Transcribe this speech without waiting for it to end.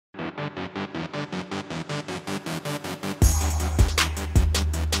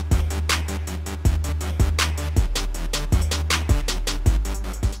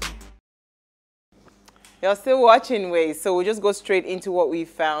You're still watching Ways, so we'll just go straight into what we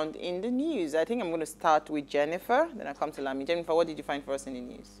found in the news. I think I'm going to start with Jennifer, then I'll come to Lami. Jennifer, what did you find for us in the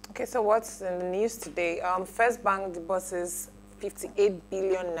news? Okay, so what's in the news today? FirstBank disburses 58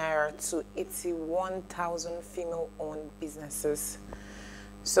 billion naira to 81,000 female-owned businesses.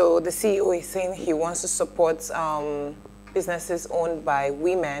 So the CEO is saying he wants to support businesses owned by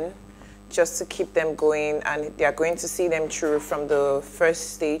women just to keep them going, and they are going to see them through from the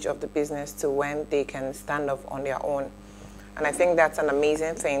first stage of the business to when they can stand up on their own. And I think that's an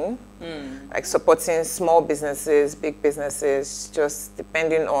amazing thing, like supporting small businesses, big businesses, just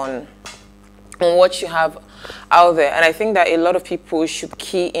depending on what you have out there. And I think that a lot of people should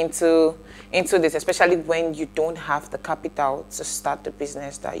key into this, especially when you don't have the capital to start the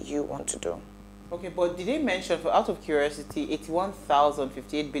business that you want to do. Okay, but did they mention, for out of curiosity,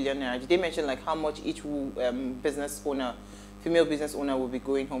 81,058 billion naira? Did they mention like how much each business owner, female business owner, will be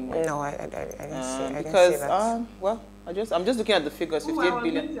going home with? No, I didn't see. Because well, I'm just looking at the figures. 58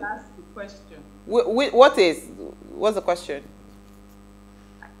 billion. I was going to ask the question. What's the question?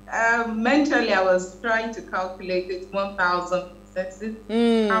 Mentally, I was trying to calculate it. 1,000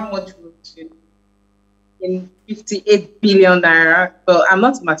 businesses. How much would you? In 58 billion naira. Well, I'm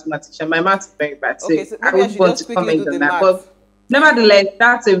not a mathematician. My math is very bad, so, okay, so I wouldn't want to comment on that. But nevertheless,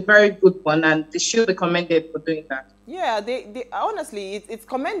 that's a very good one, and they should be commended for doing that. Yeah, they honestly, it's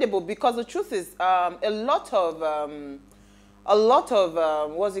commendable, because the truth is, a lot of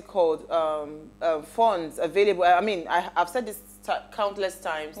what's it called, funds available. I mean, I've said this countless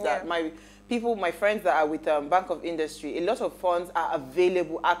times that my friends that are with Bank of Industry, a lot of funds are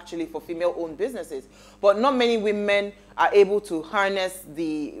available actually for female-owned businesses, but not many women are able to harness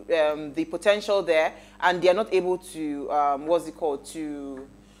the potential there, and they are not able to to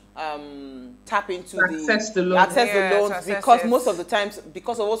tap into access the loans because most of the times,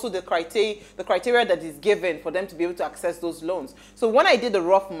 because of also the criteria that is given for them to be able to access those loans. So when I did the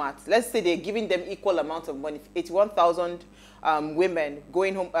rough math, let's say they're giving them equal amount of money, 81,000 women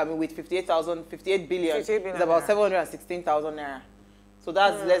going home with 58 billion, is about 716,000 naira. So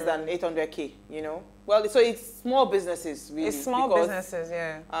that's less than 800K, you know. Well, so it's small businesses, really. It's small businesses,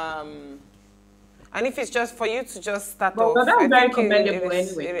 yeah. And if it's just for you to just start off, but that's very commendable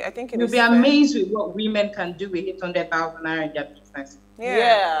anyway. I think you'll be amazed with what women can do with 800,000 naira in their business.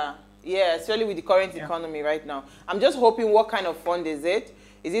 Yeah, especially with the current economy right now. I'm just hoping, what kind of fund is it?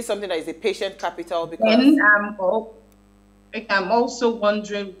 Is it something that is a patient capital? Because I'm also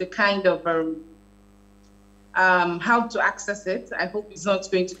wondering the kind of how to access it. I hope it's not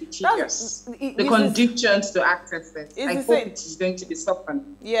going to be tedious. The conditions to access it. I hope it is going to be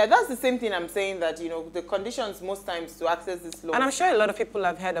softened. Yeah, that's the same thing I'm saying, that, you know, the conditions most times to access this loan. And I'm sure a lot of people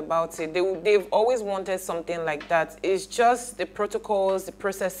have heard about it. They've always wanted something like that. It's just the protocols, the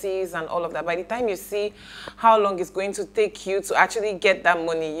processes, and all of that. By the time you see how long it's going to take you to actually get that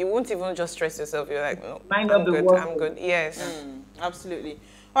money, you won't even just stress yourself. You're like, no, I'm good. Yes. Absolutely.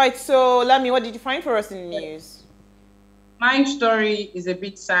 All right, so Lami, what did you find for us in the news? My story is a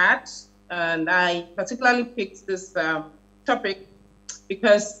bit sad, and I particularly picked this topic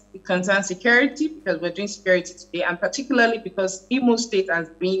because it concerns security, because we're doing security today, and particularly because Imo State has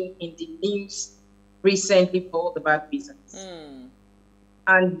been in the news recently for all the bad reasons.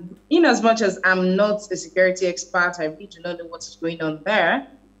 And in as much as I'm not a security expert, I really do not know what's going on there.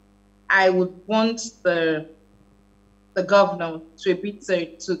 I would want the governor to a bit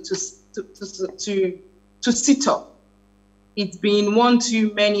to sit up. It's been one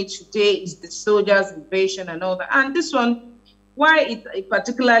too many today. It's the soldiers' invasion and all that. And this one, why it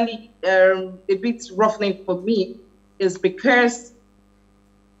particularly a bit roughening for me is because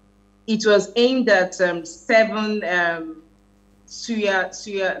it was aimed at 7 Suya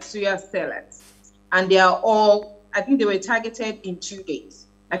sellers, and they are all, I think they were targeted in 2 days.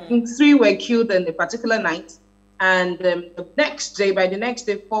 I think 3 were killed in a particular night. And the next day, by the next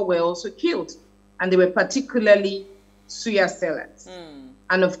day, 4 were also killed. And they were particularly Suya sellers.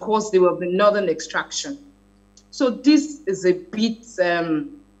 And of course, they were of the northern extraction. So this is a bit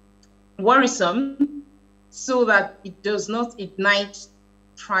worrisome, so that it does not ignite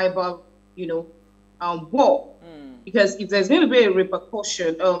tribal, war. Because if there's going to be a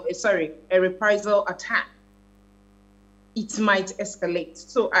repercussion, a reprisal attack, it might escalate.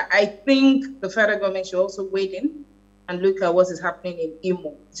 So I think the federal government should also wade in and look at what is happening in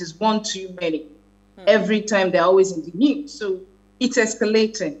Imo. It is one too many. Every time they're always in the news. So it's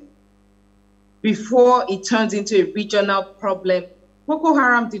escalating. Before it turns into a regional problem, Boko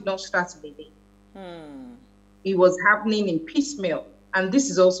Haram did not start in a day. It was happening in piecemeal, and this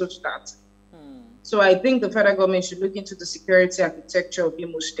is also starting. So I think the federal government should look into the security architecture of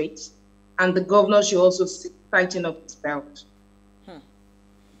Imo State and the governor should also tighten up his belt.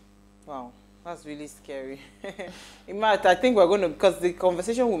 Wow, that's really scary. In fact, I think we're going to, because the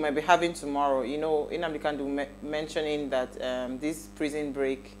conversation we might be having tomorrow, you know, Nnamdi Kanu mentioning that this prison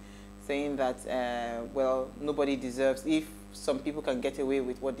break, saying that, well, nobody deserves, if some people can get away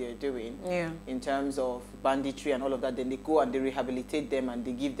with what they're doing in terms of banditry and all of that, then they go and they rehabilitate them and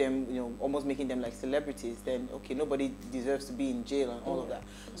they give them, you know, almost making them like celebrities, then, okay, nobody deserves to be in jail and all of that.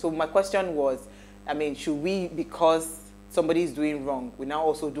 So my question was, I mean, should we, because somebody is doing wrong, we now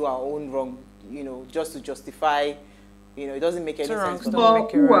also do our own wrong, you know, just to justify, you know, it doesn't make any sense.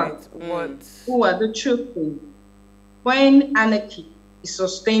 But the truth is, when anarchy is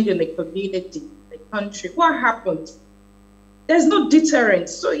sustained in a community, a country, what happens? There's no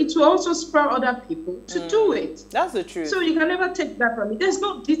deterrence, so it will also spur other people to do it. That's the truth. So you can never take that from me. There's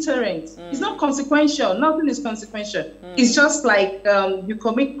no deterrence. It's not consequential. Nothing is consequential. It's just like you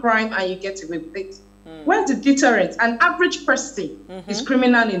commit crime and you get away with it. Where's the deterrence? An average person is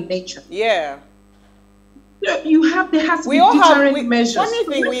criminal in nature. Yeah. There has to be deterrent measures. Funny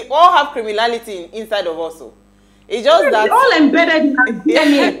thing, we all have criminality inside of us. It's just that it's all embedded in our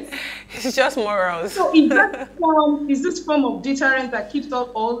DNA. It's just morals. So is this form of deterrence that keeps us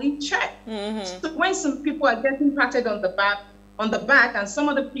all in check. So when some people are getting patted on the back, and some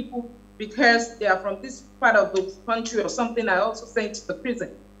other people, because they are from this part of the country or something, are also sent to the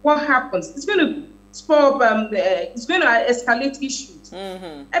prison, what happens? It's going to spur up, it's going to escalate issues.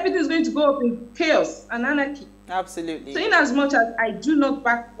 Everything's going to go up in chaos and anarchy. Absolutely. So in as much as I do not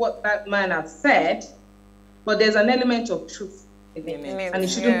back what that man has said, but there's an element of truth in it. And it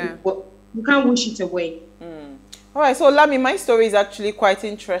shouldn't be, you can't wish it away. All right, so Lami, my story is actually quite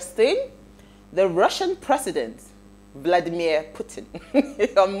interesting. The Russian president, Vladimir Putin,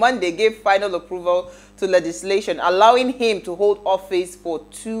 on Monday gave final approval to legislation allowing him to hold office for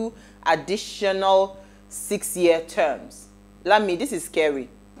 2 additional 6-year terms. Lami, this is scary.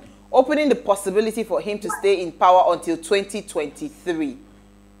 Opening the possibility for him to stay in power until 2023.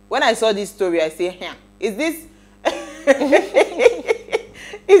 When I saw this story, I say, is this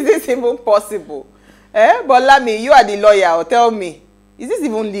is this even possible? But Lami, you are the lawyer. Tell me, is this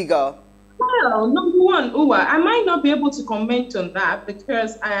even legal? Well, number one, Uwa, I might not be able to comment on that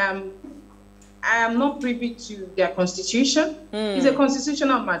because I am not privy to their constitution. It's a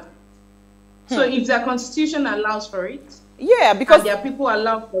constitutional matter. So if their constitution allows for it, because and their people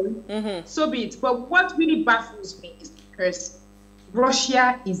allow for it, so be it. But what really baffles me is because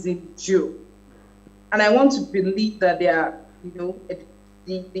Russia is a Jew, and I want to believe that they are, you know,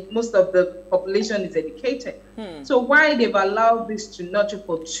 most of the population is educated. So why they've allowed this to nurture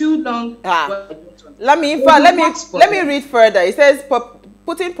for too long? Let me read further. It says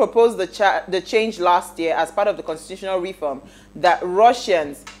Putin proposed the change last year as part of the constitutional reform that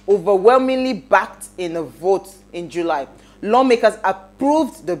Russians overwhelmingly backed in a vote in July. Lawmakers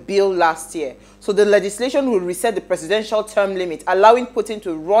approved the bill last year. So the legislation will reset the presidential term limit, allowing Putin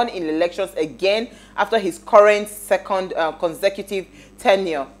to run in elections again after his current second consecutive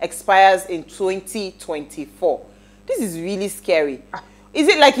tenure expires in 2024. This is really scary. Is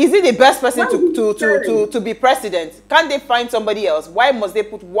it the best person to be president? Can't they find somebody else? Why must they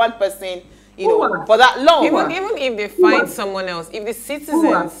put one person, you know, for that long? Even if they find someone else, if the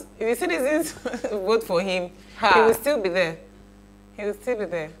citizens vote for him, he will still be there. He will still be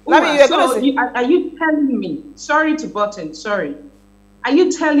there. Are you telling me, sorry to button, sorry. Are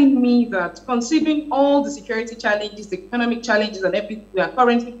you telling me that considering all the security challenges, the economic challenges and everything we are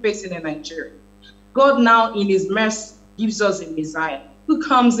currently facing in Nigeria, God now in his mercy gives us a Messiah who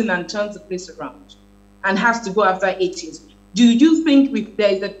comes in and turns the place around and has to go after 8 years? Do you think if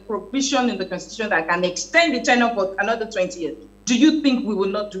there is a provision in the constitution that can extend the tenure for another 20 years, do you think we will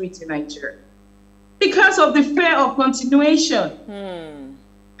not do it in Nigeria? Because of the fear of continuation.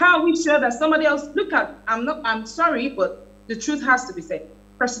 How are we sure that somebody else, I'm sorry, but the truth has to be said.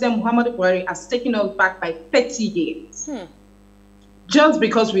 President Muhammadu Buhari has taken us back by 30 years. Just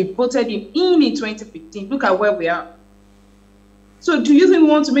because we voted him in 2015, look at where we are. So do you think we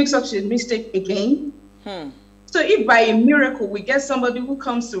want to make such a mistake again? So if by a miracle we get somebody who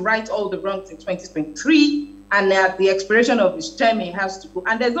comes to right all the wrongs in 2023, and at the expiration of his term he has to go,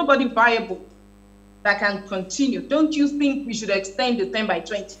 and there's nobody viable that can continue, don't you think we should extend the term by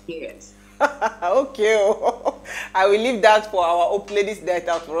 20 years? Okay, I will leave that for our Open Ladies Night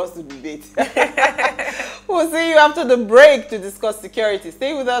Out for us to debate. We'll see you after the break to discuss security.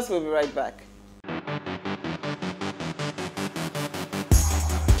 Stay with us, we'll be right back.